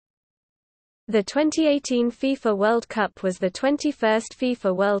The 2018 FIFA World Cup was the 21st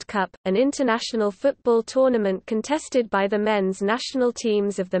FIFA World Cup, an international football tournament contested by the men's national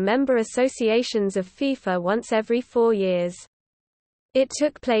teams of the member associations of FIFA once every 4 years. It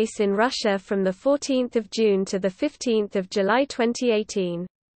took place in Russia from 14 June to 15 July 2018.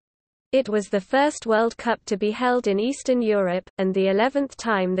 It was the first World Cup to be held in Eastern Europe, and the 11th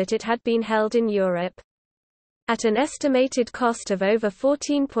time that it had been held in Europe. At an estimated cost of over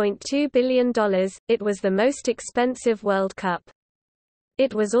 $14.2 billion, it was the most expensive World Cup.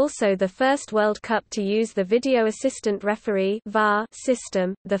 It was also the first World Cup to use the Video Assistant Referee (VAR)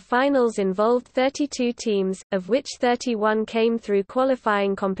 system. The finals involved 32 teams, of which 31 came through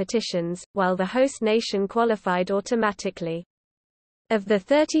qualifying competitions, while the host nation qualified automatically. Of the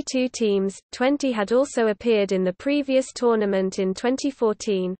 32 teams, 20 had also appeared in the previous tournament in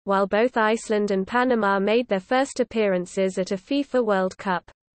 2014, while both Iceland and Panama made their first appearances at a FIFA World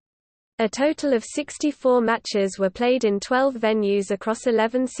Cup. A total of 64 matches were played in 12 venues across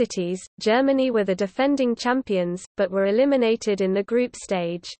 11 cities. Germany were the defending champions, but were eliminated in the group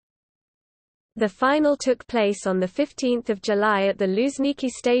stage. The final took place on 15 July at the Luzhniki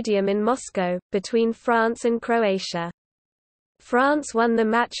Stadium in Moscow, between France and Croatia. France won the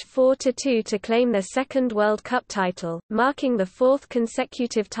match 4-2 to claim their second World Cup title, marking the fourth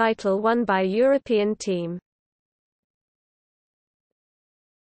consecutive title won by a European team.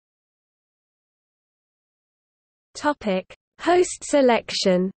 Host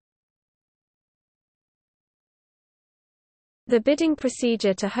selection. The bidding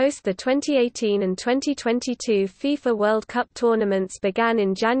procedure to host the 2018 and 2022 FIFA World Cup tournaments began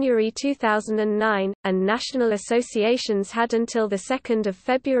in January 2009, and national associations had until 2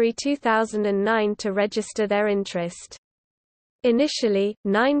 February 2009 to register their interest. Initially,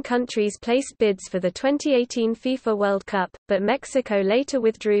 9 countries placed bids for the 2018 FIFA World Cup, but Mexico later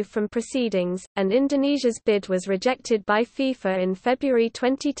withdrew from proceedings, and Indonesia's bid was rejected by FIFA in February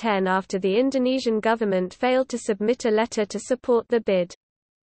 2010 after the Indonesian government failed to submit a letter to support the bid.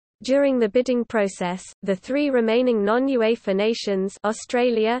 During the bidding process, the 3 remaining non-UEFA nations,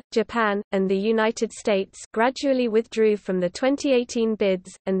 Australia, Japan, and the United States, gradually withdrew from the 2018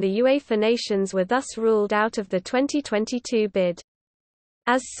 bids, and the UEFA nations were thus ruled out of the 2022 bid.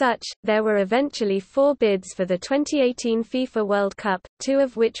 As such, there were eventually 4 bids for the 2018 FIFA World Cup, 2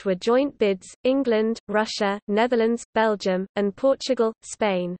 of which were joint bids: England, Russia, Netherlands, Belgium, and Portugal,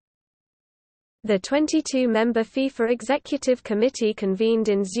 Spain. The 22-member FIFA Executive Committee convened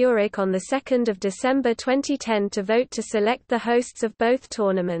in Zurich on 2 December 2010 to vote to select the hosts of both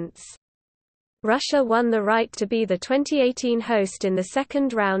tournaments. Russia won the right to be the 2018 host in the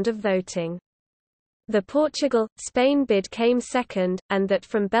second round of voting. The Portugal-Spain bid came second, and that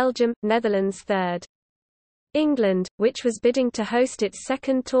from Belgium, Netherlands third. England, which was bidding to host its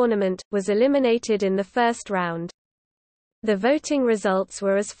second tournament, was eliminated in the first round. The voting results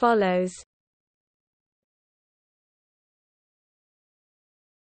were as follows.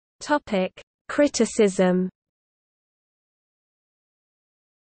 Criticism.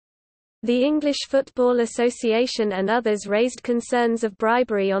 The English Football Association and others raised concerns of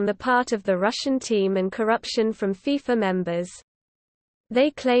bribery on the part of the Russian team and corruption from FIFA members. They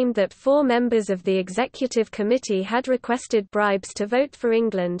claimed that 4 members of the executive committee had requested bribes to vote for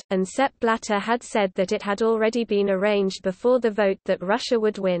England, and Sepp Blatter had said that it had already been arranged before the vote that Russia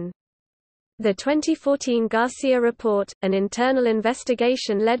would win. The 2014 Garcia report, an internal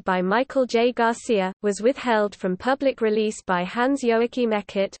investigation led by Michael J. Garcia, was withheld from public release by Hans-Joachim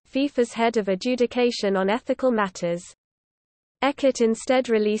Eckert, FIFA's head of adjudication on ethical matters. Eckert instead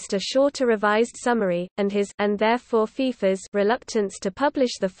released a shorter revised summary, and his and therefore FIFA's reluctance to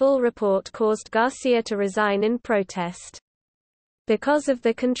publish the full report caused Garcia to resign in protest. Because of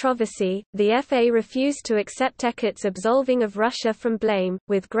the controversy, the FA refused to accept Eckert's absolving of Russia from blame,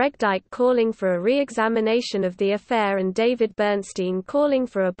 with Greg Dyke calling for a re-examination of the affair and David Bernstein calling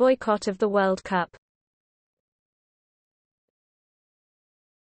for a boycott of the World Cup.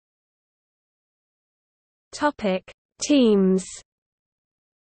 Teams.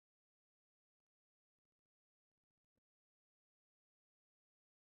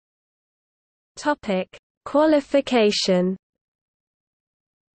 Qualification.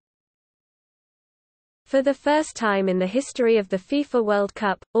 For the first time in the history of the FIFA World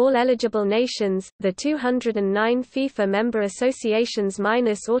Cup, all eligible nations, the 209 FIFA member associations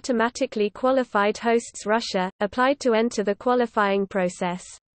minus automatically qualified hosts Russia, applied to enter the qualifying process.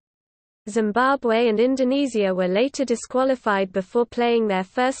 Zimbabwe and Indonesia were later disqualified before playing their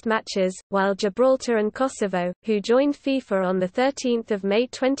first matches, while Gibraltar and Kosovo, who joined FIFA on 13 May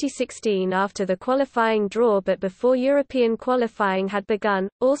 2016 after the qualifying draw but before European qualifying had begun,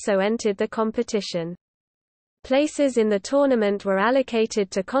 also entered the competition. Places in the tournament were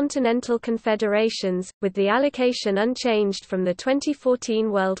allocated to continental confederations, with the allocation unchanged from the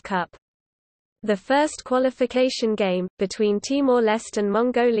 2014 World Cup. The first qualification game, between Timor-Leste and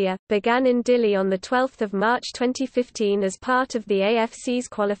Mongolia, began in Dili on 12 March 2015 as part of the AFC's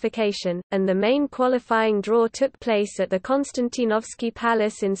qualification, and the main qualifying draw took place at the Konstantinovsky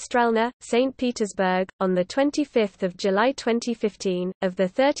Palace in Strelna, St. Petersburg, on 25 July 2015. Of the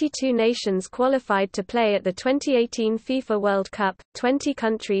 32 nations qualified to play at the 2018 FIFA World Cup, 20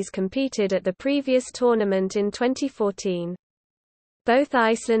 countries competed at the previous tournament in 2014. Both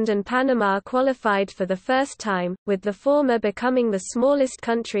Iceland and Panama qualified for the first time, with the former becoming the smallest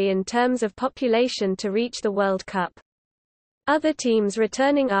country in terms of population to reach the World Cup. Other teams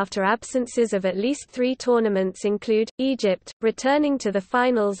returning after absences of at least 3 tournaments include, Egypt, returning to the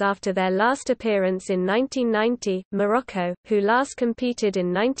finals after their last appearance in 1990, Morocco, who last competed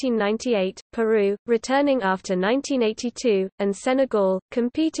in 1998, Peru, returning after 1982, and Senegal,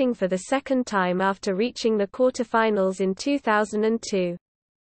 competing for the second time after reaching the quarter-finals in 2002.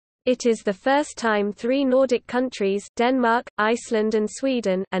 It is the first time 3 Nordic countries, Denmark, Iceland and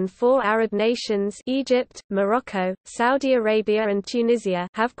Sweden, and 4 Arab nations, Egypt, Morocco, Saudi Arabia and Tunisia,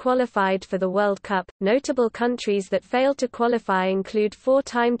 have qualified for the World Cup. Notable countries that failed to qualify include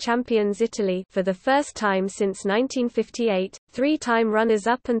 4-time champions Italy for the first time since 1958, 3-time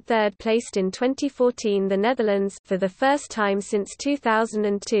runners-up and third-placed in 2014 the Netherlands for the first time since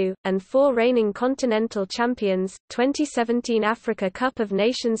 2002, and 4 reigning continental champions, 2017 Africa Cup of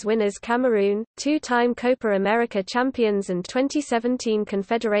Nations winners Cameroon, 2-time Copa America champions and 2017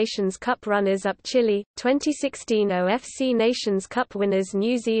 Confederations Cup runners-up Chile, 2016 OFC Nations Cup winners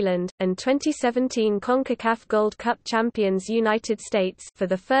New Zealand, and 2017 CONCACAF Gold Cup champions United States for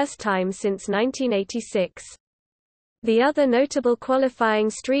the first time since 1986. The other notable qualifying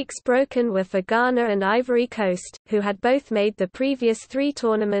streaks broken were for Ghana and Ivory Coast, who had both made the previous 3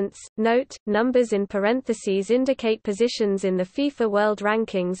 tournaments. Note: numbers in parentheses indicate positions in the FIFA World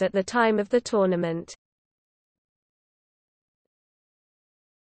Rankings at the time of the tournament.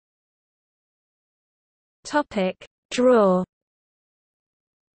 Topic: Draw.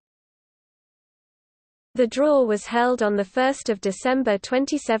 The draw was held on 1 December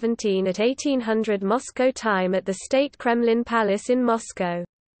 2017 at 1800 Moscow time at the State Kremlin Palace in Moscow.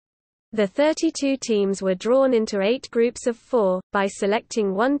 The 32 teams were drawn into 8 groups of 4, by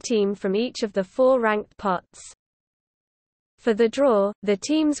selecting 1 team from each of the 4 ranked pots. For the draw, the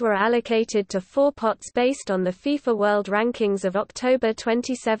teams were allocated to 4 pots based on the FIFA World Rankings of October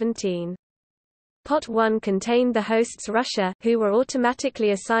 2017. Pot 1 contained the hosts Russia, who were automatically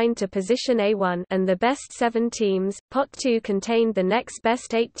assigned to position A1, and the best 7 teams. Pot 2 contained the next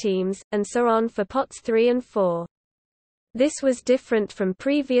best 8 teams, and so on for pots 3 and 4. This was different from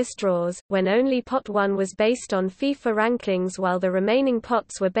previous draws, when only Pot 1 was based on FIFA rankings while the remaining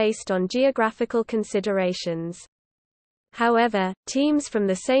pots were based on geographical considerations. However, teams from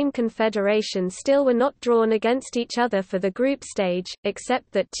the same confederation still were not drawn against each other for the group stage,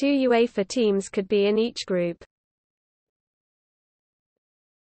 except that 2 UEFA teams could be in each group.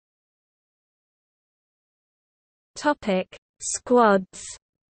 Topic: Squads.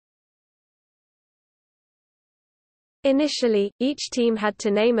 Initially, each team had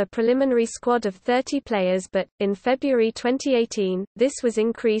to name a preliminary squad of 30 players but, in February 2018, this was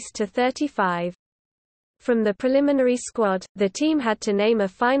increased to 35. From the preliminary squad, the team had to name a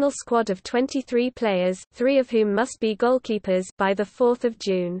final squad of 23 players, 3 of whom must be goalkeepers, by 4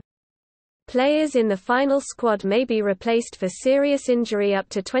 June. Players in the final squad may be replaced for serious injury up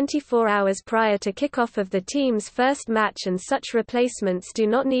to 24 hours prior to kickoff of the team's first match, and such replacements do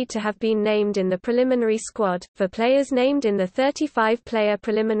not need to have been named in the preliminary squad. For players named in the 35-player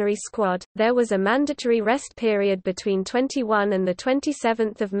preliminary squad, there was a mandatory rest period between 21 and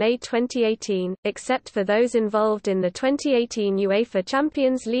 27 May 2018, except for those involved in the 2018 UEFA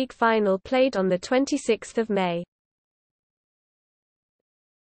Champions League final played on 26 May.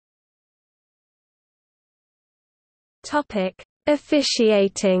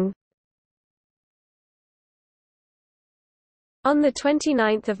 Officiating. On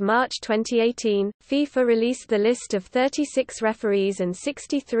 29 March 2018, FIFA released the list of 36 referees and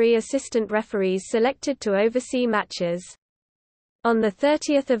 63 assistant referees selected to oversee matches. On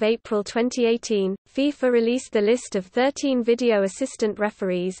 30 April 2018, FIFA released the list of 13 video assistant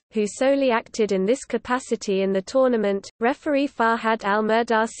referees, who solely acted in this capacity in the tournament. Referee Farhad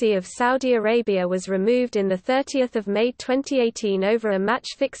Al-Murdasi of Saudi Arabia was removed in 30 May 2018 over a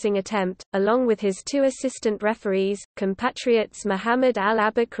match-fixing attempt, along with his two assistant referees, compatriots Muhammad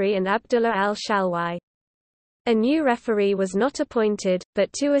Al-Abakri and Abdullah Al-Shalwai. A new referee was not appointed,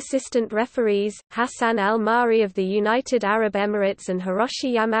 but two assistant referees, Hassan Al-Mari of the United Arab Emirates and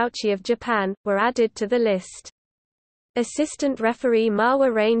Hiroshi Yamauchi of Japan, were added to the list. Assistant referee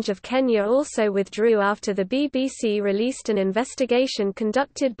Marwa Range of Kenya also withdrew after the BBC released an investigation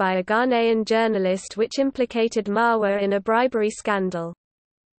conducted by a Ghanaian journalist which implicated Marwa in a bribery scandal.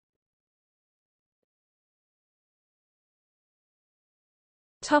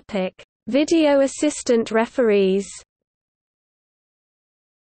 Video assistant referees.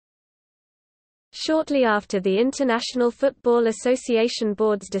 Shortly after the International Football Association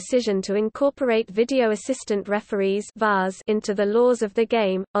Board's decision to incorporate video assistant referees (VARs) into the laws of the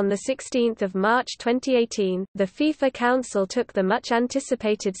game, on 16 March 2018, the FIFA Council took the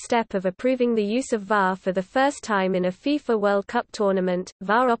much-anticipated step of approving the use of VAR for the first time in a FIFA World Cup tournament.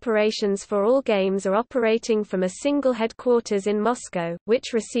 VAR operations for all games are operating from a single headquarters in Moscow,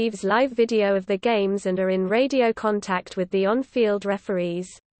 which receives live video of the games and are in radio contact with the on-field referees.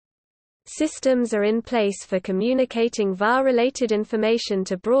 Systems are in place for communicating VAR-related information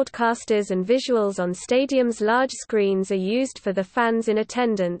to broadcasters, and visuals on stadiums' large screens are used for the fans in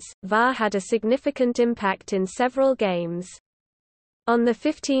attendance. VAR had a significant impact in several games. On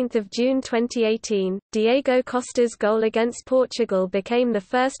 15 June 2018, Diego Costa's goal against Portugal became the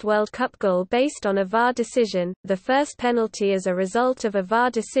first World Cup goal based on a VAR decision. The first penalty as a result of a VAR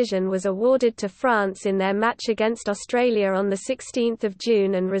decision was awarded to France in their match against Australia on 16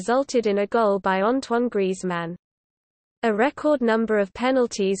 June and resulted in a goal by Antoine Griezmann. A record number of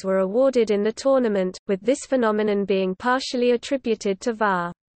penalties were awarded in the tournament, with this phenomenon being partially attributed to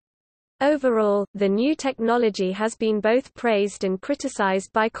VAR. Overall, the new technology has been both praised and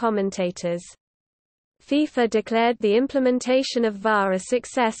criticized by commentators. FIFA declared the implementation of VAR a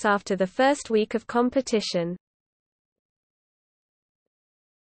success after the first week of competition.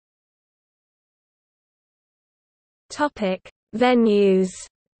 Venues.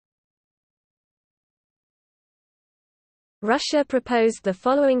 Russia proposed the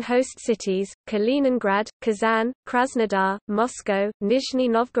following host cities: Kaliningrad, Kazan, Krasnodar, Moscow, Nizhny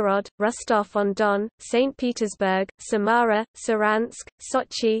Novgorod, Rostov-on-Don, St. Petersburg, Samara, Saransk,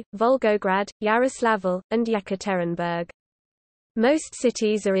 Sochi, Volgograd, Yaroslavl, and Yekaterinburg. Most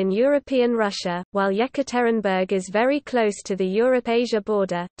cities are in European Russia, while Yekaterinburg is very close to the Europe-Asia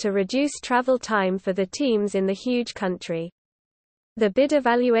border, to reduce travel time for the teams in the huge country. The bid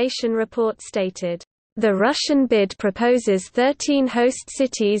evaluation report stated, "The Russian bid proposes 13 host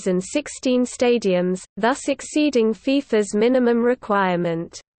cities and 16 stadiums, thus exceeding FIFA's minimum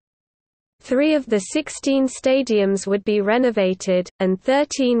requirement. 3 of the 16 stadiums would be renovated, and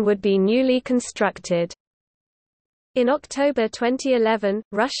 13 would be newly constructed." In October 2011,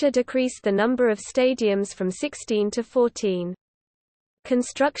 Russia decreased the number of stadiums from 16 to 14.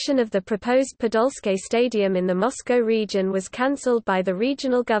 Construction of the proposed Podolsky Stadium in the Moscow region was cancelled by the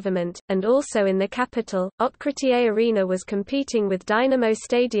regional government, and also in the capital, Otkritie Arena was competing with Dynamo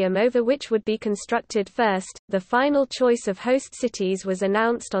Stadium over which would be constructed first. The final choice of host cities was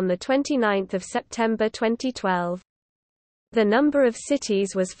announced on 29 September 2012. The number of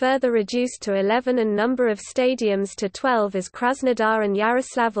cities was further reduced to 11 and number of stadiums to 12 as Krasnodar and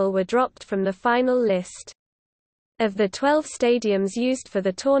Yaroslavl were dropped from the final list. Of the 12 stadiums used for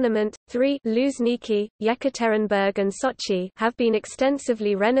the tournament, 3 Luzhniki, Yekaterinburg and Sochi have been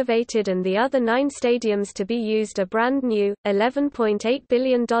extensively renovated, and the other 9 stadiums to be used are brand new. $11.8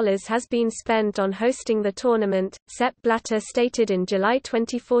 billion has been spent on hosting the tournament. Sepp Blatter stated in July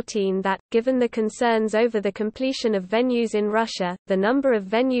 2014 that, given the concerns over the completion of venues in Russia, the number of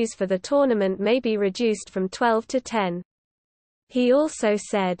venues for the tournament may be reduced from 12 to 10. He also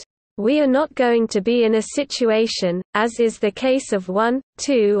said, "We are not going to be in a situation, as is the case of 1,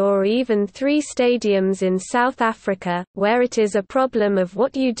 2 or even 3 stadiums in South Africa, where it is a problem of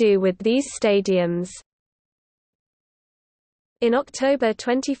what you do with these stadiums." In October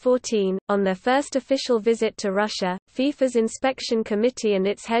 2014, on their first official visit to Russia, FIFA's inspection committee and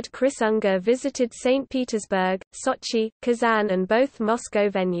its head Chris Unger visited St. Petersburg, Sochi, Kazan and both Moscow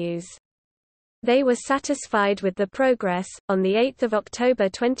venues. They were satisfied with the progress. On 8 October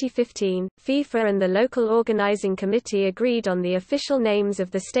 2015, FIFA and the local organizing committee agreed on the official names of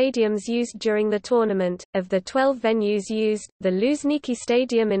the stadiums used during the tournament. Of the 12 venues used, the Luzhniki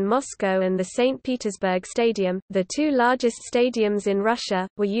Stadium in Moscow and the St. Petersburg Stadium, the two largest stadiums in Russia,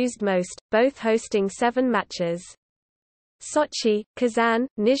 were used most, both hosting 7 matches. Sochi, Kazan,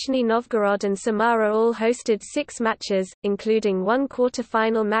 Nizhny Novgorod and Samara all hosted 6 matches, including one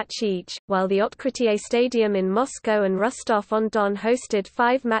quarter-final match each, while the Otkritie Stadium in Moscow and Rostov-on-Don hosted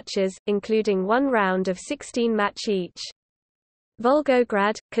 5 matches, including one round of 16 match each.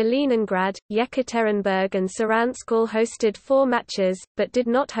 Volgograd, Kaliningrad, Yekaterinburg and Saransk all hosted 4 matches, but did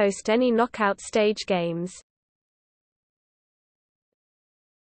not host any knockout stage games.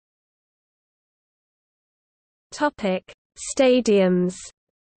 Stadiums.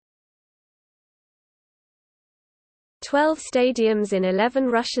 12 stadiums in 11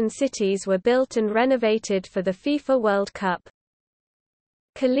 Russian cities were built and renovated for the FIFA World Cup.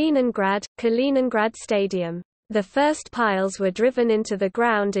 Kaliningrad Stadium. The first piles were driven into the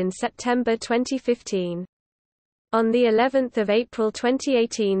ground in September 2015. On the 11th of April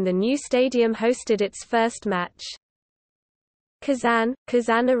 2018, the new stadium hosted its first match. Kazan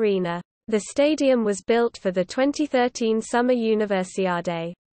Arena. The stadium was built for the 2013 Summer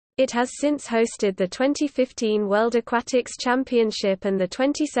Universiade. It has since hosted the 2015 World Aquatics Championship and the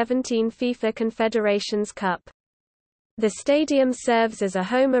 2017 FIFA Confederations Cup. The stadium serves as a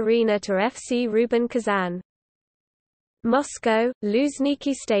home arena to FC Rubin Kazan. Moscow,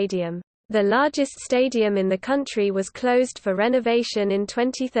 Luzhniki Stadium. The largest stadium in the country was closed for renovation in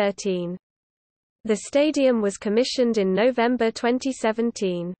 2013. The stadium was commissioned in November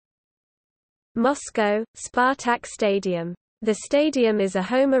 2017. Moscow, Spartak Stadium. The stadium is a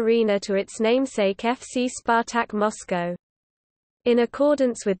home arena to its namesake FC Spartak Moscow. In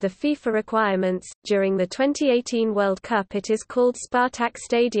accordance with the FIFA requirements, during the 2018 World Cup it is called Spartak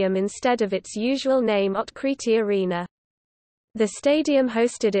Stadium instead of its usual name Otkritie Arena. The stadium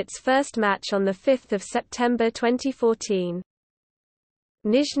hosted its first match on 5 September 2014.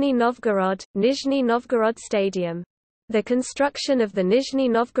 Nizhny Novgorod Stadium. The construction of the Nizhny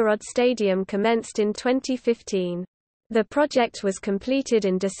Novgorod Stadium commenced in 2015. The project was completed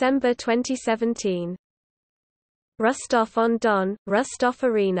in December 2017. Rostov-on-Don, Rostov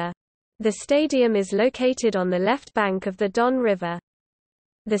Arena. The stadium is located on the left bank of the Don River.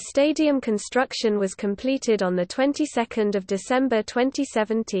 The stadium construction was completed on the 22nd of December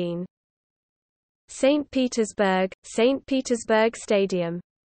 2017. St. Petersburg Stadium.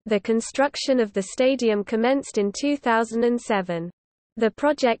 The construction of the stadium commenced in 2007. The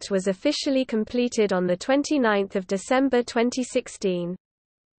project was officially completed on 29 December 2016.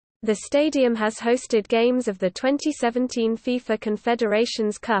 The stadium has hosted games of the 2017 FIFA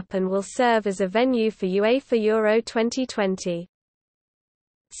Confederations Cup and will serve as a venue for UEFA Euro 2020.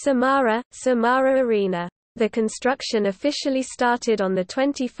 Samara Arena. The construction officially started on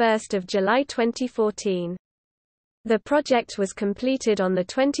 21 July 2014. The project was completed on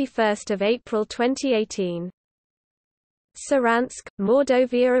 21 April 2018. Saransk,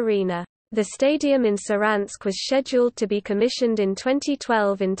 Mordovia Arena. The stadium in Saransk was scheduled to be commissioned in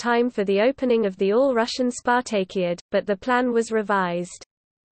 2012 in time for the opening of the All-Russian Spartakiad, but the plan was revised.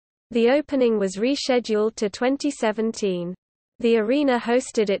 The opening was rescheduled to 2017. The arena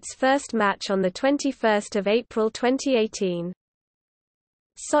hosted its first match on 21 April 2018.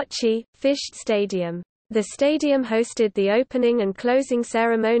 Sochi, Fisht Stadium. The stadium hosted the opening and closing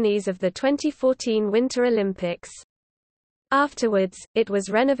ceremonies of the 2014 Winter Olympics. Afterwards, it was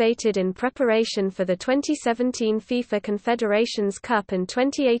renovated in preparation for the 2017 FIFA Confederations Cup and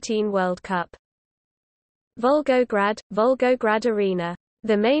 2018 World Cup. Volgograd Arena.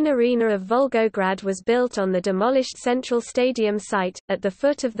 The main arena of Volgograd was built on the demolished Central Stadium site, at the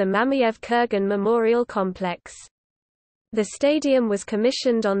foot of the Mamayev Kurgan Memorial Complex. The stadium was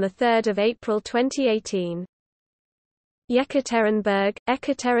commissioned on 3 April 2018.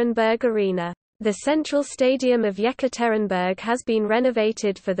 Yekaterinburg Arena. The central stadium of Yekaterinburg has been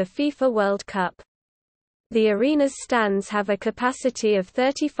renovated for the FIFA World Cup. The arena's stands have a capacity of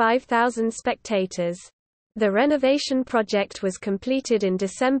 35,000 spectators. The renovation project was completed in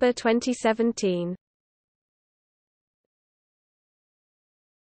December 2017.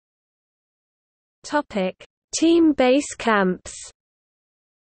 Team base camps.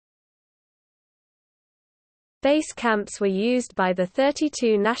 Base camps were used by the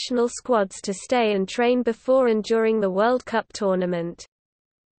 32 national squads to stay and train before and during the World Cup tournament.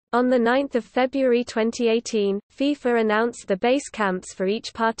 On 9 February 2018, FIFA announced the base camps for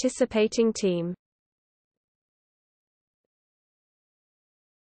each participating team.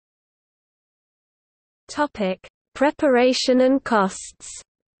 Topic: Preparation and costs.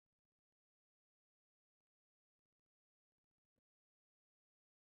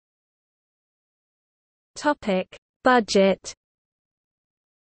 Topic: Budget.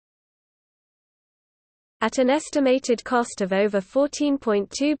 At an estimated cost of over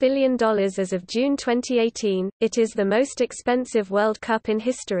 $14.2 billion as of June 2018, it is the most expensive World Cup in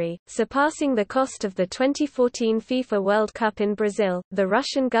history, surpassing the cost of the 2014 FIFA World Cup in Brazil. The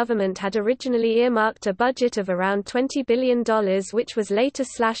Russian government had originally earmarked a budget of around $20 billion, which was later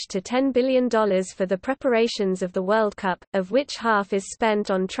slashed to $10 billion for the preparations of the World Cup, of which half is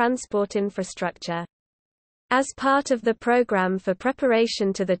spent on transport infrastructure. As part of the program for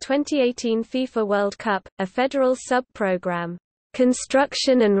preparation to the 2018 FIFA World Cup, a federal sub-program,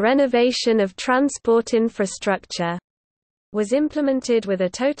 "Construction and Renovation of Transport Infrastructure," was implemented with a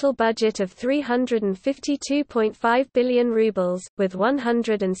total budget of 352.5 billion rubles, with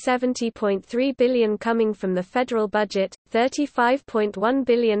 170.3 billion coming from the federal budget, 35.1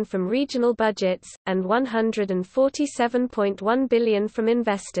 billion from regional budgets, and 147.1 billion from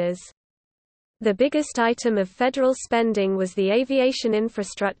investors. The biggest item of federal spending was the aviation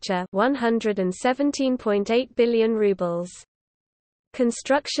infrastructure, 117.8 billion rubles.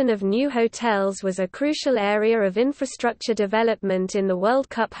 Construction of new hotels was a crucial area of infrastructure development in the World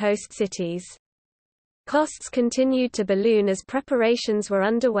Cup host cities. Costs continued to balloon as preparations were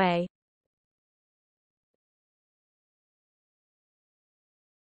underway.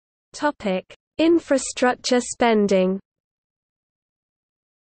 Topic: Infrastructure spending.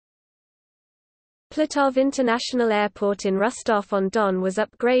 Platov International Airport in Rostov-on-Don was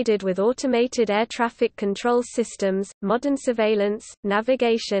upgraded with automated air traffic control systems, modern surveillance,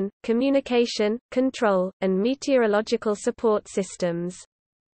 navigation, communication, control, and meteorological support systems.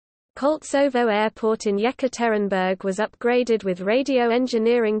 Koltsovo Airport in Yekaterinburg was upgraded with radio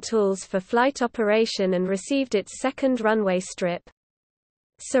engineering tools for flight operation and received its second runway strip.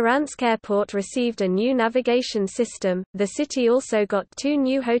 Saransk Airport received a new navigation system. The city also got 2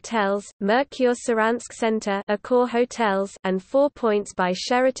 new hotels, Mercure Saransk Center, Accor Hotels, and 4 Points by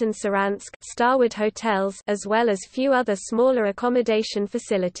Sheraton Saransk, Starwood Hotels, as well as few other smaller accommodation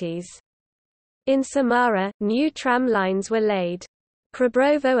facilities. In Samara, new tram lines were laid.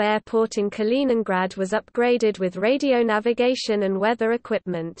 Krabrovo Airport in Kaliningrad was upgraded with radio navigation and weather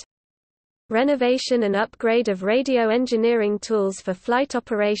equipment. Renovation and upgrade of radio engineering tools for flight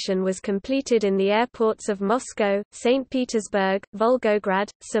operation was completed in the airports of Moscow, St. Petersburg, Volgograd,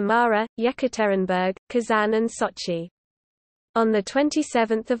 Samara, Yekaterinburg, Kazan and Sochi. On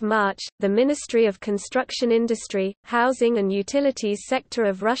 27 March, the Ministry of Construction Industry, Housing and Utilities sector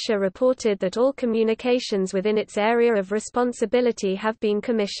of Russia reported that all communications within its area of responsibility have been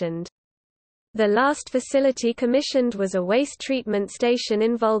commissioned. The last facility commissioned was a waste treatment station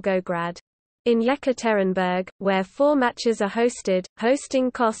in Volgograd. In Yekaterinburg, where 4 matches are hosted, hosting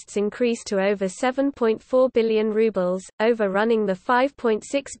costs increased to over 7.4 billion rubles, overrunning the 5.6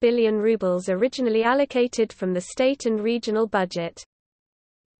 billion rubles originally allocated from the state and regional budget.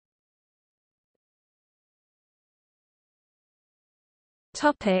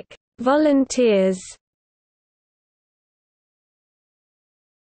 Topic: Volunteers.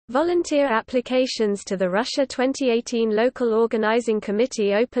 Volunteer applications to the Russia 2018 Local Organizing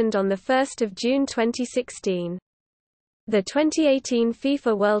Committee opened on 1 June 2016. The 2018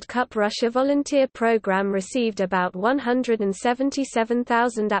 FIFA World Cup Russia Volunteer Program received about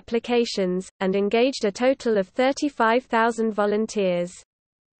 177,000 applications, and engaged a total of 35,000 volunteers.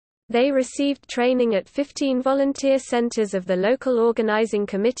 They received training at 15 volunteer centers of the local organizing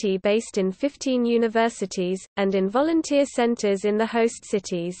committee based in 15 universities, and in volunteer centers in the host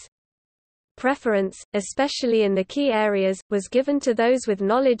cities. Preference, especially in the key areas, was given to those with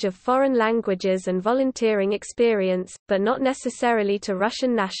knowledge of foreign languages and volunteering experience, but not necessarily to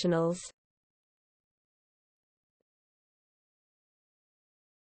Russian nationals.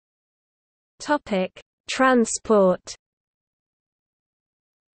 Transport.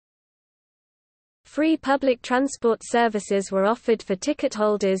 Free public transport services were offered for ticket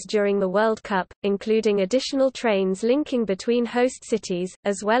holders during the World Cup, including additional trains linking between host cities,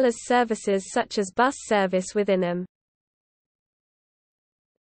 as well as services such as bus service within them.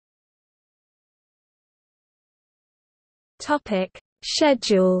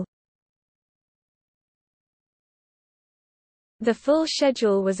 Schedule. The full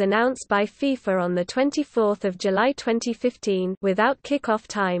schedule was announced by FIFA on 24 July 2015 without kick-off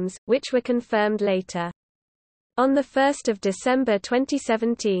times, which were confirmed later. On 1 December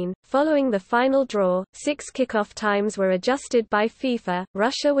 2017, following the final draw, 6 kickoff times were adjusted by FIFA.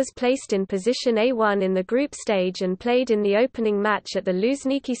 Russia was placed in position A1 in the group stage and played in the opening match at the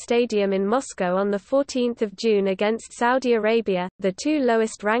Luzhniki Stadium in Moscow on 14 June against Saudi Arabia, the two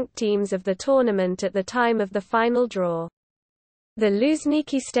lowest-ranked teams of the tournament at the time of the final draw. The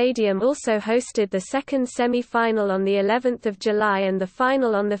Luzhniki Stadium also hosted the second semi-final on the 11th of July and the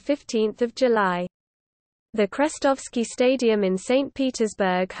final on the 15th of July. The Krestovsky Stadium in St.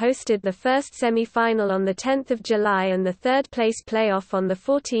 Petersburg hosted the first semi-final on 10 July and the third-place playoff on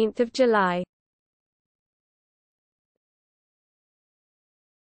 14 July.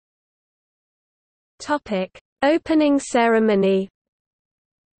 Opening ceremony.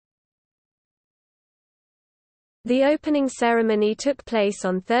 The opening ceremony took place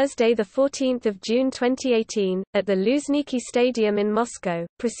on Thursday 14 June 2018, at the Luzhniki Stadium in Moscow,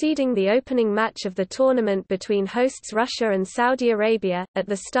 preceding the opening match of the tournament between hosts Russia and Saudi Arabia. At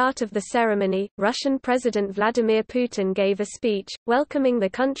the start of the ceremony, Russian President Vladimir Putin gave a speech, welcoming the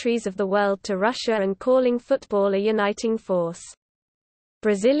countries of the world to Russia and calling football a uniting force.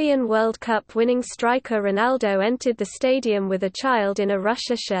 Brazilian World Cup winning striker Ronaldo entered the stadium with a child in a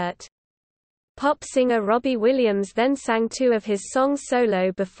Russia shirt. Pop singer Robbie Williams then sang two of his songs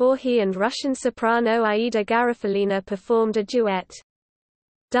solo before he and Russian soprano Aida Garofalina performed a duet.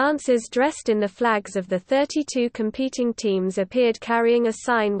 Dancers dressed in the flags of the 32 competing teams appeared carrying a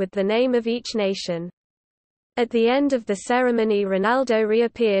sign with the name of each nation. At the end of the ceremony, Ronaldo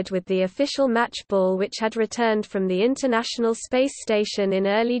reappeared with the official match ball which had returned from the International Space Station in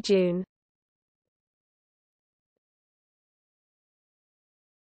early June.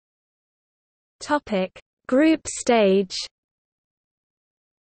 Group stage.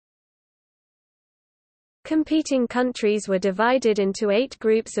 Competing countries were divided into 8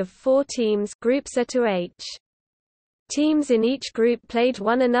 groups of 4 teams, groups A to H. Teams in each group played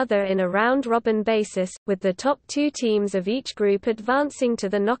one another in a round-robin basis, with the top 2 teams of each group advancing to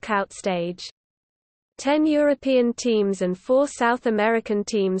the knockout stage. 10 European teams and 4 South American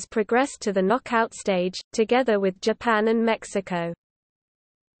teams progressed to the knockout stage, together with Japan and Mexico.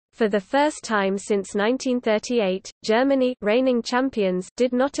 For the first time since 1938, Germany, reigning champions,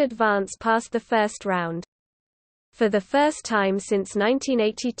 did not advance past the first round. For the first time since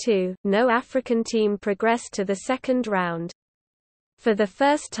 1982, no African team progressed to the second round. For the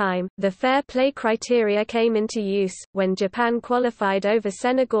first time, the fair play criteria came into use, when Japan qualified over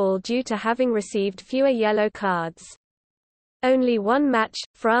Senegal due to having received fewer yellow cards. Only one match,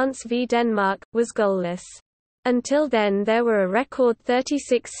 France v Denmark, was goalless. Until then there were a record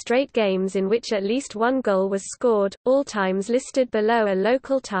 36 straight games in which at least one goal was scored, all times listed below a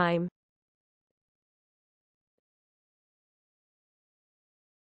local time.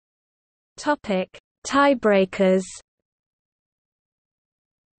 Tiebreakers.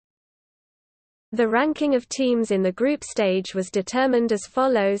 The ranking of teams in the group stage was determined as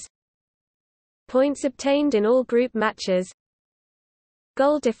follows: points obtained in all group matches,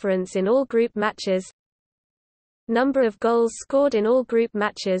 goal difference in all group matches, number of goals scored in all group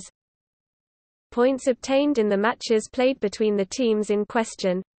matches, points obtained in the matches played between the teams in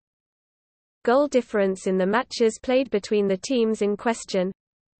question, goal difference in the matches played between the teams in question,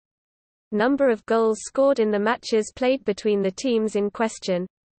 number of goals scored in the matches played between the teams in question,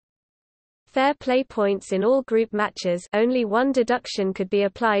 fair play points in all group matches, only one deduction could be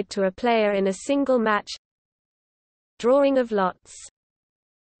applied to a player in a single match, drawing of lots.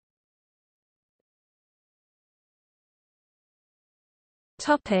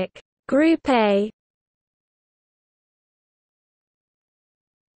 Group A.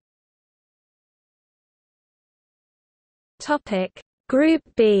 Group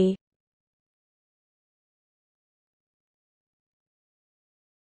B.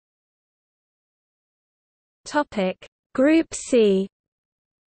 Group C.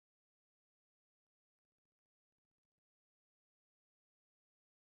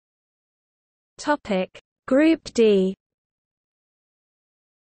 Group D.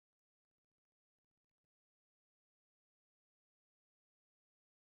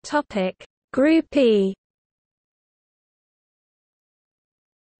 Group E.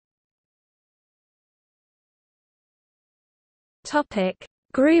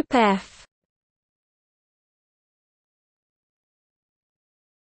 Group F.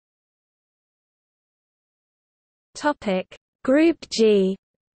 Group G.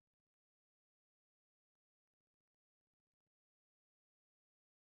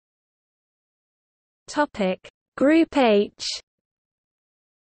 Group H.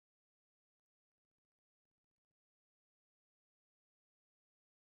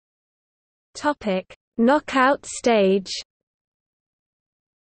 Knockout stage.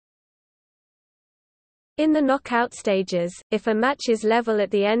 In the knockout stages, if a match is level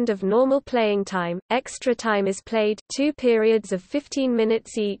at the end of normal playing time, extra time is played 2 periods of 15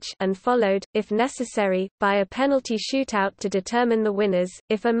 minutes each and followed, if necessary, by a penalty shootout to determine the winners.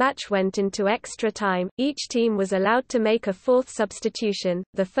 If a match went into extra time, each team was allowed to make a fourth substitution,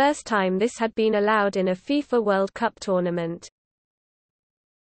 the first time this had been allowed in a FIFA World Cup tournament.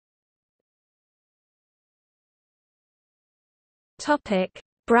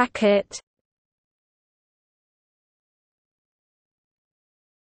 Bracket.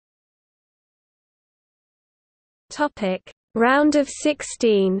 Round of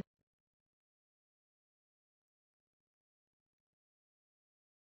 16.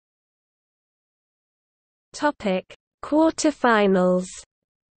 Quarterfinals.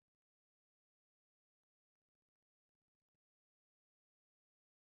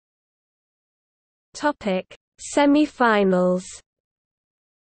 Semi-finals.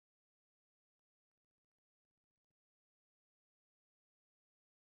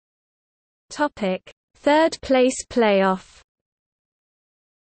 Third place playoff.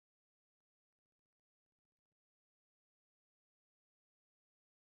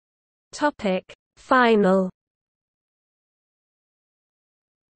 Final.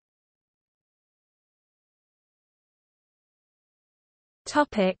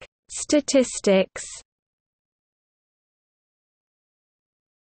 Statistics.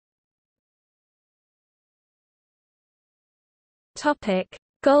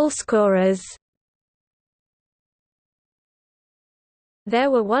 Goalscorers.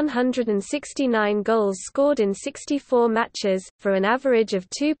 There were 169 goals scored in 64 matches, for an average of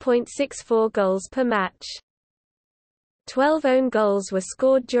 2.64 goals per match. 12 own goals were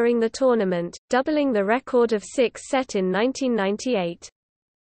scored during the tournament, doubling the record of 6 set in 1998.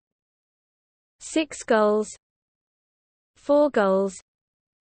 6 goals, 4 goals,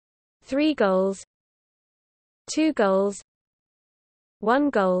 3 goals, 2 goals, 1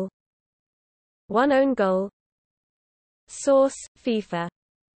 goal, 1 own goal. Source: FIFA.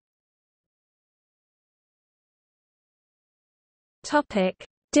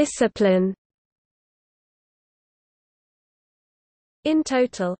 Discipline. In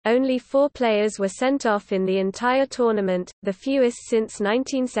total, only 4 players were sent off in the entire tournament, the fewest since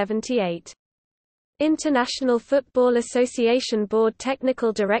 1978. International Football Association Board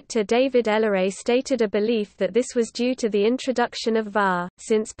Technical Director David Elleray stated a belief that this was due to the introduction of VAR,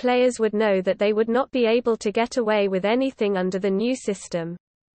 since players would know that they would not be able to get away with anything under the new system.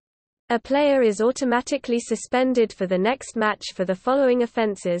 A player is automatically suspended for the next match for the following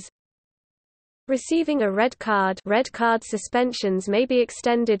offences: receiving a red card. Red card suspensions may be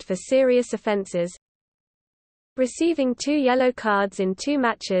extended for serious offences. Receiving 2 yellow cards in 2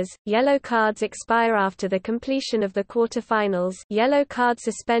 matches. Yellow cards expire after the completion of the quarterfinals. Yellow card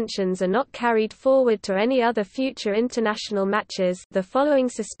suspensions are not carried forward to any other future international matches. The following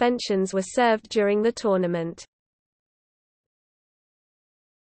suspensions were served during the tournament.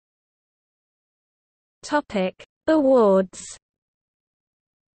 Topic: Awards.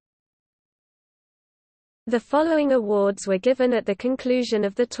 The following awards were given at the conclusion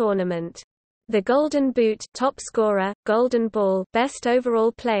of the tournament. The Golden Boot top scorer, Golden Ball best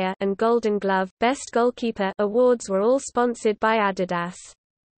overall player and Golden Glove best goalkeeper awards were all sponsored by Adidas.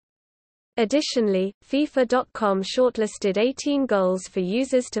 Additionally, FIFA.com shortlisted 18 goals for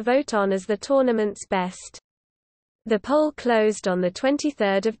users to vote on as the tournament's best. The poll closed on the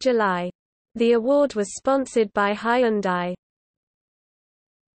 23rd of July. The award was sponsored by Hyundai.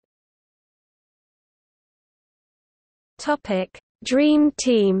 Topic: Dream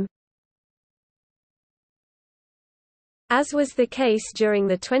Team. As was the case during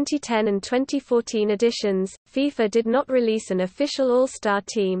the 2010 and 2014 editions, FIFA did not release an official All-Star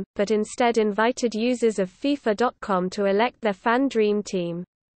team, but instead invited users of FIFA.com to elect their fan dream team.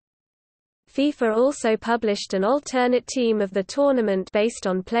 FIFA also published an alternate team of the tournament based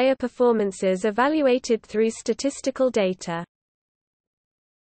on player performances evaluated through statistical data.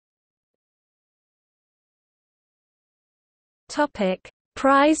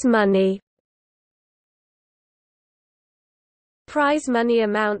 Prize money. Prize money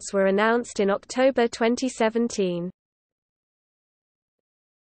amounts were announced in October 2017.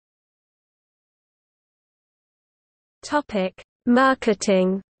 Topic: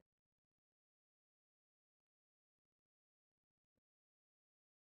 Marketing.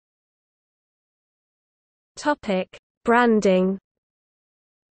 Topic: Branding.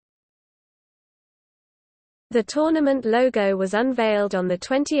 The tournament logo was unveiled on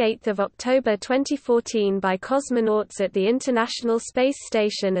 28 October 2014 by cosmonauts at the International Space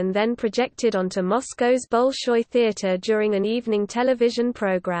Station and then projected onto Moscow's Bolshoi Theatre during an evening television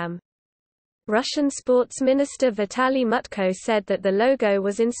program. Russian Sports Minister Vitaly Mutko said that the logo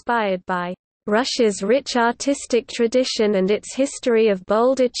was inspired by Russia's rich artistic tradition and its history of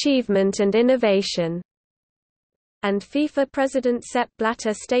bold achievement and innovation. And FIFA President Sepp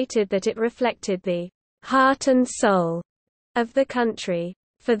Blatter stated that it reflected the heart and soul of the country.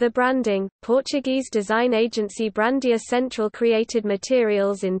 For the branding, Portuguese design agency Brandia Central created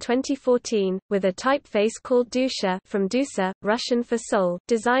materials in 2014, with a typeface called Dusha from Dusa, Russian for soul,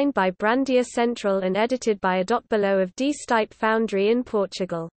 designed by Brandia Central and edited by a below of D Stipe Foundry in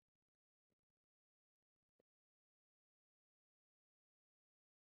Portugal.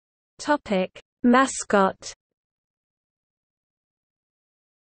 Mascot.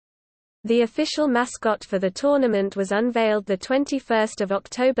 The official mascot for the tournament was unveiled 21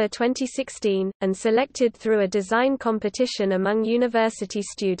 October 2016, and selected through a design competition among university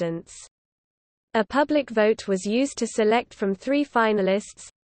students. A public vote was used to select from 3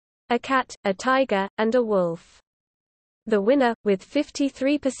 finalists—a cat, a tiger, and a wolf. The winner, with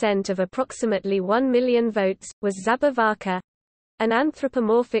 53% of approximately 1 million votes, was Zabavaka—an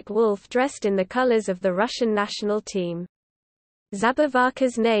anthropomorphic wolf dressed in the colors of the Russian national team.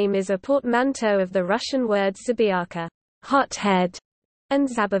 Zabavaka's name is a portmanteau of the Russian words zabiaka, hothead, and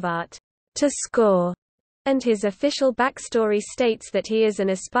zabavat, to score, and his official backstory states that he is an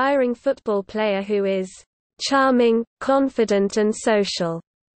aspiring football player who is charming, confident and social.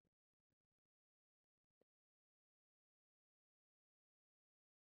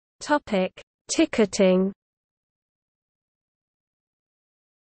 Ticketing.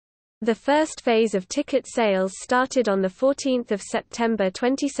 The first phase of ticket sales started on 14 September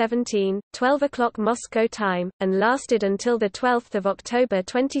 2017, 12 o'clock Moscow time, and lasted until 12 October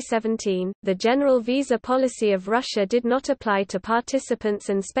 2017. The general visa policy of Russia did not apply to participants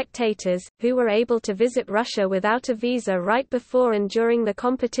and spectators, who were able to visit Russia without a visa right before and during the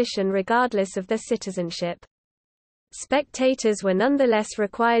competition regardless of their citizenship. Spectators were nonetheless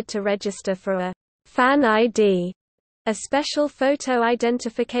required to register for a fan ID, a special photo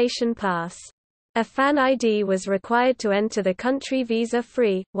identification pass. A fan ID was required to enter the country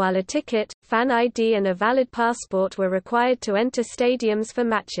visa-free, while a ticket, fan ID and a valid passport were required to enter stadiums for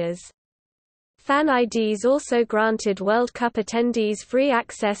matches. Fan IDs also granted World Cup attendees free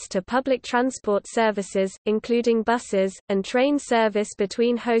access to public transport services, including buses, and train service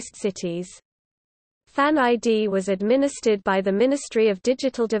between host cities. Fan ID was administered by the Ministry of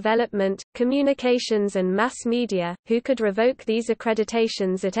Digital Development, Communications and Mass Media, who could revoke these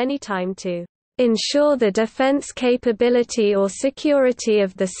accreditations at any time to ensure the defense capability or security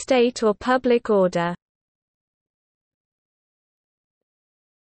of the state or public order.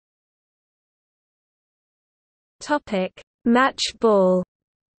 Match ball.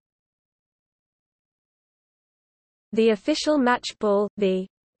 The official match ball, the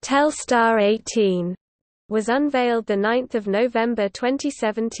Telstar 18, was unveiled 9 November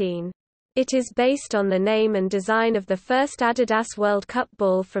 2017. It is based on the name and design of the first Adidas World Cup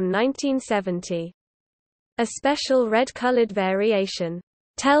ball from 1970. A special red-colored variation,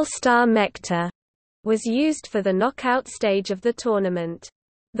 Telstar Mekta, was used for the knockout stage of the tournament.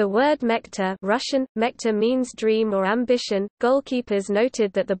 The word mekta, Russian, mekta means dream or ambition. Goalkeepers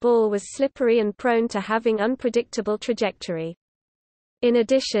noted that the ball was slippery and prone to having unpredictable trajectory. In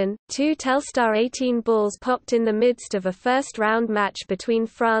addition, 2 Telstar 18 balls popped in the midst of a first-round match between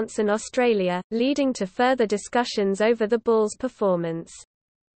France and Australia, leading to further discussions over the ball's performance.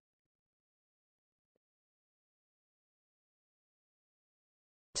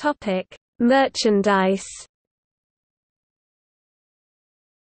 Merchandise.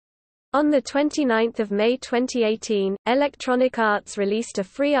 On 29 May 2018, Electronic Arts released a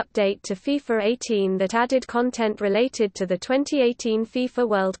free update to FIFA 18 that added content related to the 2018 FIFA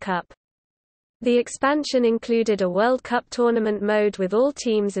World Cup. The expansion included a World Cup tournament mode with all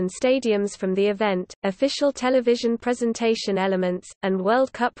teams and stadiums from the event, official television presentation elements, and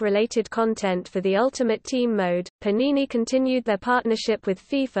World Cup-related content for the Ultimate Team mode. Panini continued their partnership with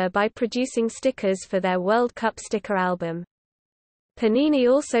FIFA by producing stickers for their World Cup sticker album. Panini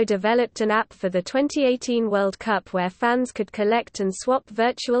also developed an app for the 2018 World Cup where fans could collect and swap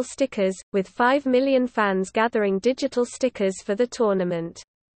virtual stickers, with 5 million fans gathering digital stickers for the tournament.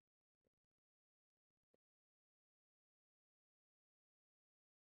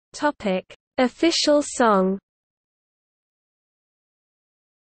 Official song.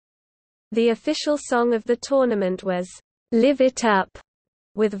 The official song of the tournament was "Live It Up"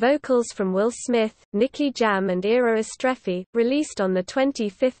 with vocals from Will Smith, Nicky Jam and Ira Estrefi, released on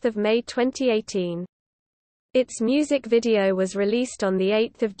 25 May 2018. Its music video was released on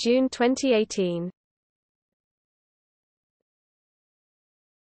 8 June 2018.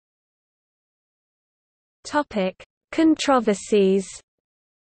 Controversies.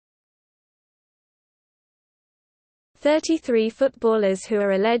 33 footballers who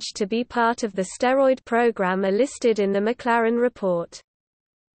are alleged to be part of the steroid program are listed in the McLaren report.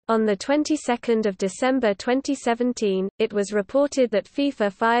 On the 22nd of December 2017, it was reported that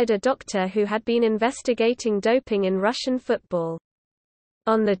FIFA fired a doctor who had been investigating doping in Russian football.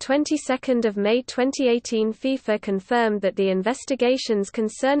 On the 22nd of May 2018, FIFA confirmed that the investigations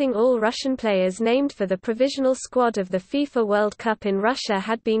concerning all Russian players named for the provisional squad of the FIFA World Cup in Russia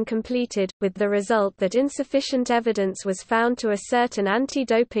had been completed, with the result that insufficient evidence was found to assert an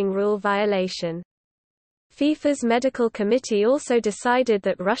anti-doping rule violation. FIFA's medical committee also decided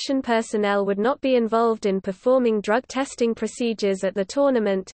that Russian personnel would not be involved in performing drug testing procedures at the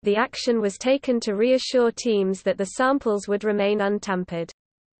tournament. The action was taken to reassure teams that the samples would remain untampered.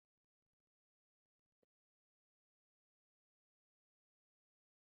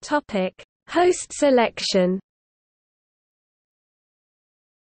 Topic: Host selection.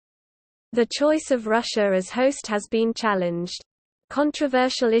 The choice of Russia as host has been challenged.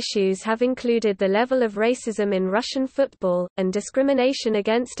 Controversial issues have included the level of racism in Russian football, and discrimination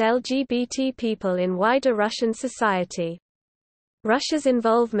against LGBT people in wider Russian society. Russia's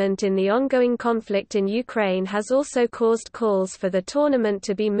involvement in the ongoing conflict in Ukraine has also caused calls for the tournament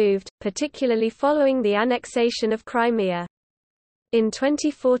to be moved, particularly following the annexation of Crimea. In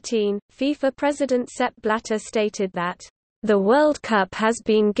 2014, FIFA President Sepp Blatter stated that the World Cup has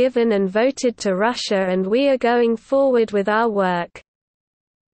been given and voted to Russia and we are going forward with our work.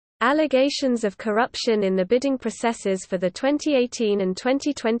 Allegations of corruption in the bidding processes for the 2018 and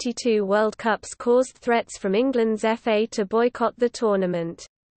 2022 World Cups caused threats from England's FA to boycott the tournament.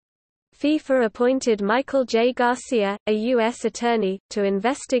 FIFA appointed Michael J. Garcia, a U.S. attorney, to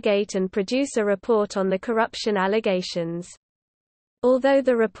investigate and produce a report on the corruption allegations. Although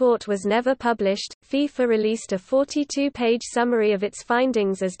the report was never published, FIFA released a 42-page summary of its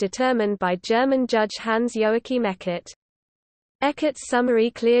findings as determined by German judge Hans-Joachim Eckert. Eckert's summary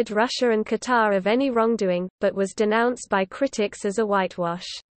cleared Russia and Qatar of any wrongdoing, but was denounced by critics as a whitewash.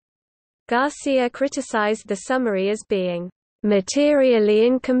 Garcia criticized the summary as being materially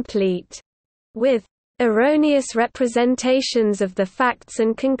incomplete, with erroneous representations of the facts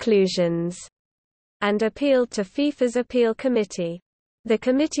and conclusions, and appealed to FIFA's appeal committee. The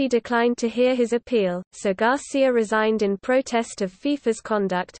committee declined to hear his appeal, so Garcia resigned in protest of FIFA's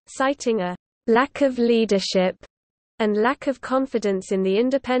conduct, citing a lack of leadership and lack of confidence in the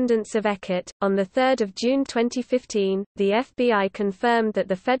independence of Eckert. On 3 June 2015, the FBI confirmed that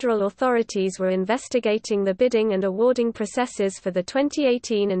the federal authorities were investigating the bidding and awarding processes for the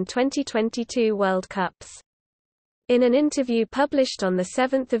 2018 and 2022 World Cups. In an interview published on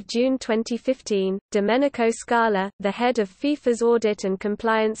 7 June 2015, Domenico Scala, the head of FIFA's Audit and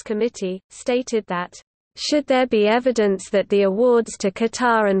Compliance Committee, stated that, "Should there be evidence that the awards to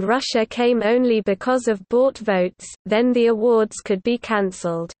Qatar and Russia came only because of bought votes, then the awards could be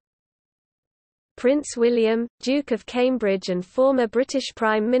cancelled." Prince William, Duke of Cambridge and former British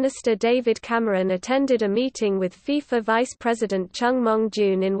Prime Minister David Cameron attended a meeting with FIFA Vice President Chung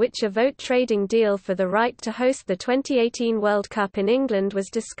Mong-jun in which a vote trading deal for the right to host the 2018 World Cup in England was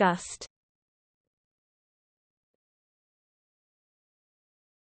discussed.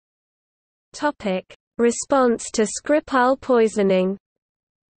 Response to Skripal poisoning.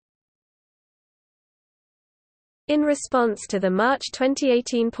 In response to the March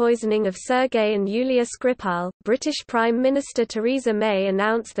 2018 poisoning of Sergei and Yulia Skripal, British Prime Minister Theresa May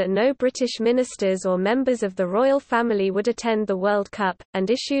announced that no British ministers or members of the royal family would attend the World Cup, and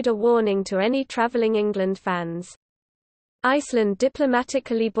issued a warning to any travelling England fans. Iceland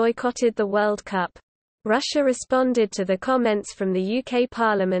diplomatically boycotted the World Cup. Russia responded to the comments from the UK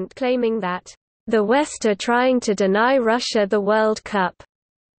Parliament claiming that, "The West are trying to deny Russia the World Cup."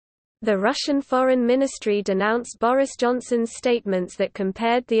 The Russian Foreign Ministry denounced Boris Johnson's statements that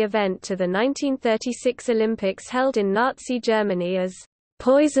compared the event to the 1936 Olympics held in Nazi Germany as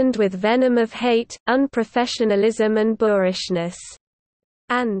 "poisoned with venom of hate, unprofessionalism and boorishness,"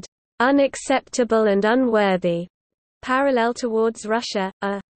 and "unacceptable and unworthy." Parallel towards Russia,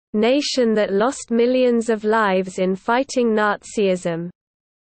 a "nation that lost millions of lives in fighting Nazism."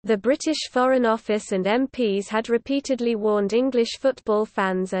 The British Foreign Office and MPs had repeatedly warned English football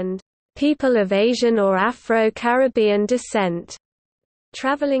fans and people of Asian or Afro-Caribbean descent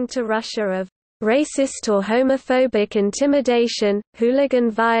travelling to Russia of racist or homophobic intimidation,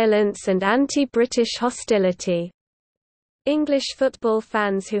 hooligan violence and anti-British hostility. English football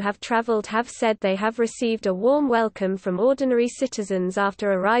fans who have travelled have said they have received a warm welcome from ordinary citizens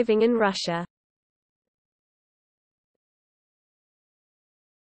after arriving in Russia.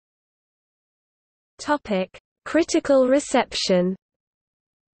 Topic: Critical reception.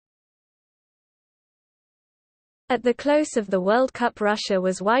 At the close of the World Cup, Russia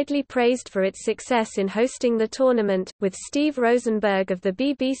was widely praised for its success in hosting the tournament, with Steve Rosenberg of the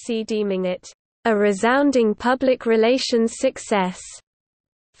BBC deeming it a resounding public relations success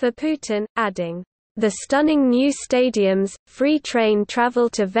for Putin, adding, "The stunning new stadiums, free train travel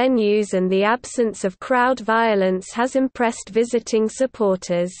to venues and the absence of crowd violence has impressed visiting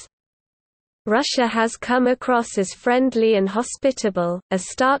supporters. Russia has come across as friendly and hospitable, a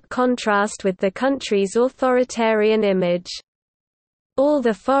stark contrast with the country's authoritarian image. All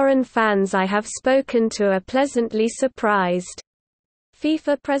the foreign fans I have spoken to are pleasantly surprised."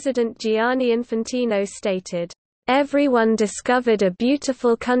 FIFA President Gianni Infantino stated, "Everyone discovered a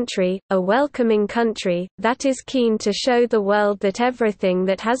beautiful country, a welcoming country, that is keen to show the world that everything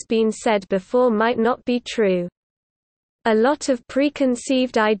that has been said before might not be true. A lot of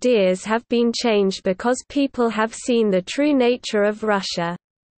preconceived ideas have been changed because people have seen the true nature of Russia."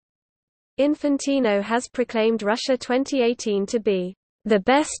 Infantino has proclaimed Russia 2018 to be the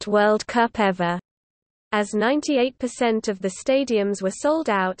best World Cup ever. As 98% of the stadiums were sold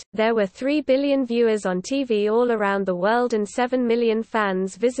out, there were 3 billion viewers on TV all around the world and 7 million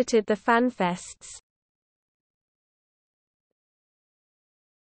fans visited the fan fests.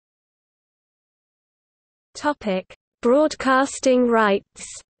 Topic: Broadcasting rights.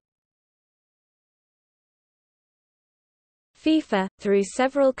 FIFA, through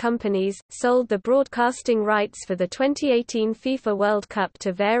several companies, sold the broadcasting rights for the 2018 FIFA World Cup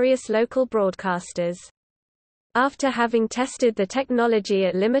to various local broadcasters. After having tested the technology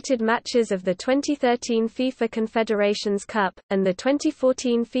at limited matches of the 2013 FIFA Confederations Cup, and the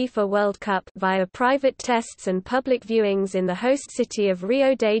 2014 FIFA World Cup via private tests and public viewings in the host city of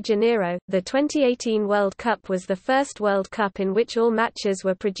Rio de Janeiro, the 2018 World Cup was the first World Cup in which all matches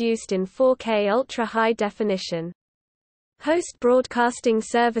were produced in 4K ultra-high definition. Host broadcasting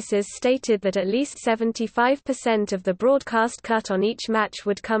services stated that at least 75% of the broadcast cut on each match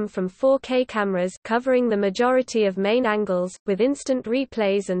would come from 4K cameras covering the majority of main angles, with instant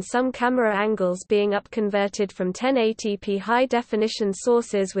replays and some camera angles being upconverted from 1080p high-definition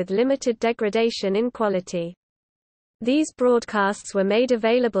sources with limited degradation in quality. These broadcasts were made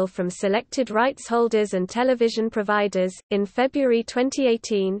available from selected rights holders and television providers. In February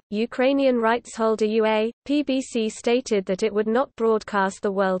 2018, Ukrainian rights holder PBC stated that it would not broadcast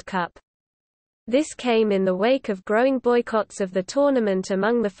the World Cup. This came in the wake of growing boycotts of the tournament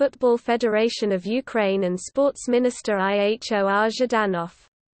among the Football Federation of Ukraine and Sports Minister Ihor Zhdanov.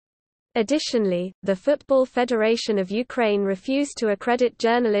 Additionally, the Football Federation of Ukraine refused to accredit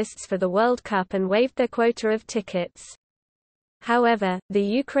journalists for the World Cup and waived their quota of tickets. However, the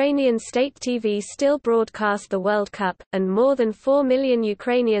Ukrainian state TV still broadcast the World Cup, and more than 4 million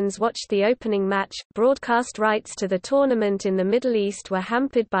Ukrainians watched the opening match. Broadcast rights to the tournament in the Middle East were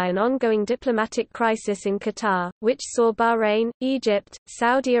hampered by an ongoing diplomatic crisis in Qatar, which saw Bahrain, Egypt,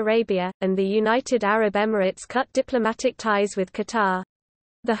 Saudi Arabia, and the United Arab Emirates cut diplomatic ties with Qatar,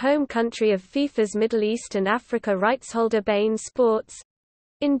 the home country of FIFA's Middle East and Africa rights holder beIN Sports,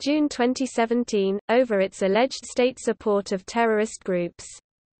 in June 2017, over its alleged state support of terrorist groups.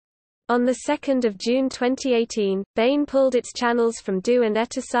 On 2 June 2018, beIN pulled its channels from DO and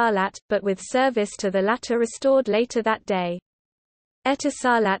Etisalat, but with service to the latter restored later that day.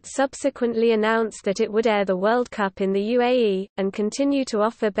 Etisalat subsequently announced that it would air the World Cup in the UAE, and continue to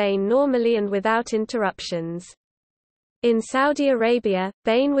offer beIN normally and without interruptions. In Saudi Arabia,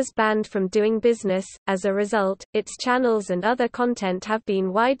 beIN was banned from doing business. As a result, its channels and other content have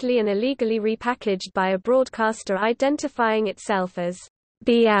been widely and illegally repackaged by a broadcaster identifying itself as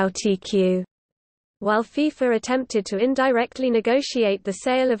BOTQ. While FIFA attempted to indirectly negotiate the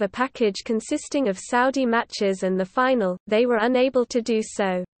sale of a package consisting of Saudi matches and the final, they were unable to do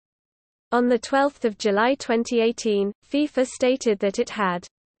so. On 12 July 2018, FIFA stated that it had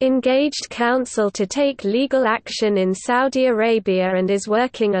engaged counsel to take legal action in Saudi Arabia and is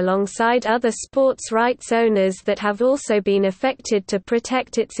working alongside other sports rights owners that have also been affected to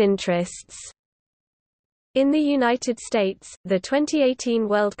protect its interests. In the United States, the 2018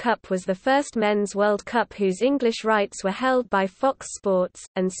 World Cup was the first men's World Cup whose English rights were held by Fox Sports,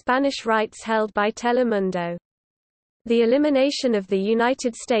 and Spanish rights held by Telemundo. The elimination of the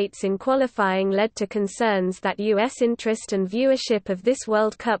United States in qualifying led to concerns that U.S. interest and viewership of this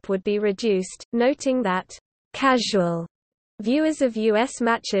World Cup would be reduced, noting that casual viewers of U.S.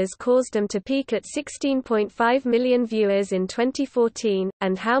 matches caused them to peak at 16.5 million viewers in 2014,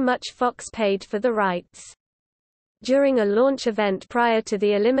 and how much Fox paid for the rights. During a launch event prior to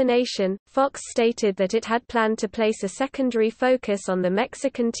the elimination, Fox stated that it had planned to place a secondary focus on the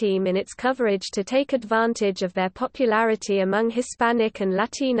Mexican team in its coverage to take advantage of their popularity among Hispanic and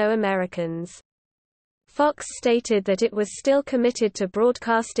Latino Americans. Fox stated that it was still committed to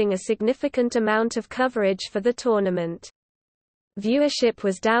broadcasting a significant amount of coverage for the tournament. Viewership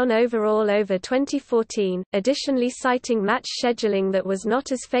was down overall over 2014, additionally citing match scheduling that was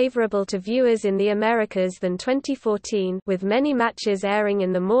not as favorable to viewers in the Americas than 2014, with many matches airing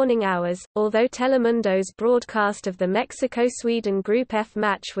in the morning hours, although Telemundo's broadcast of the Mexico-Sweden Group F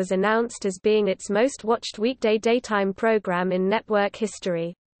match was announced as being its most watched weekday daytime program in network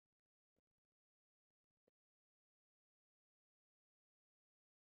history.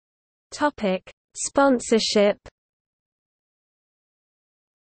 Sponsorship.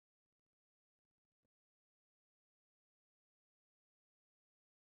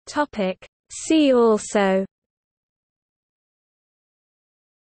 See also: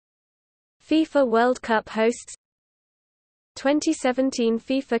 FIFA World Cup hosts, 2017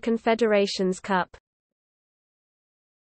 FIFA Confederations Cup.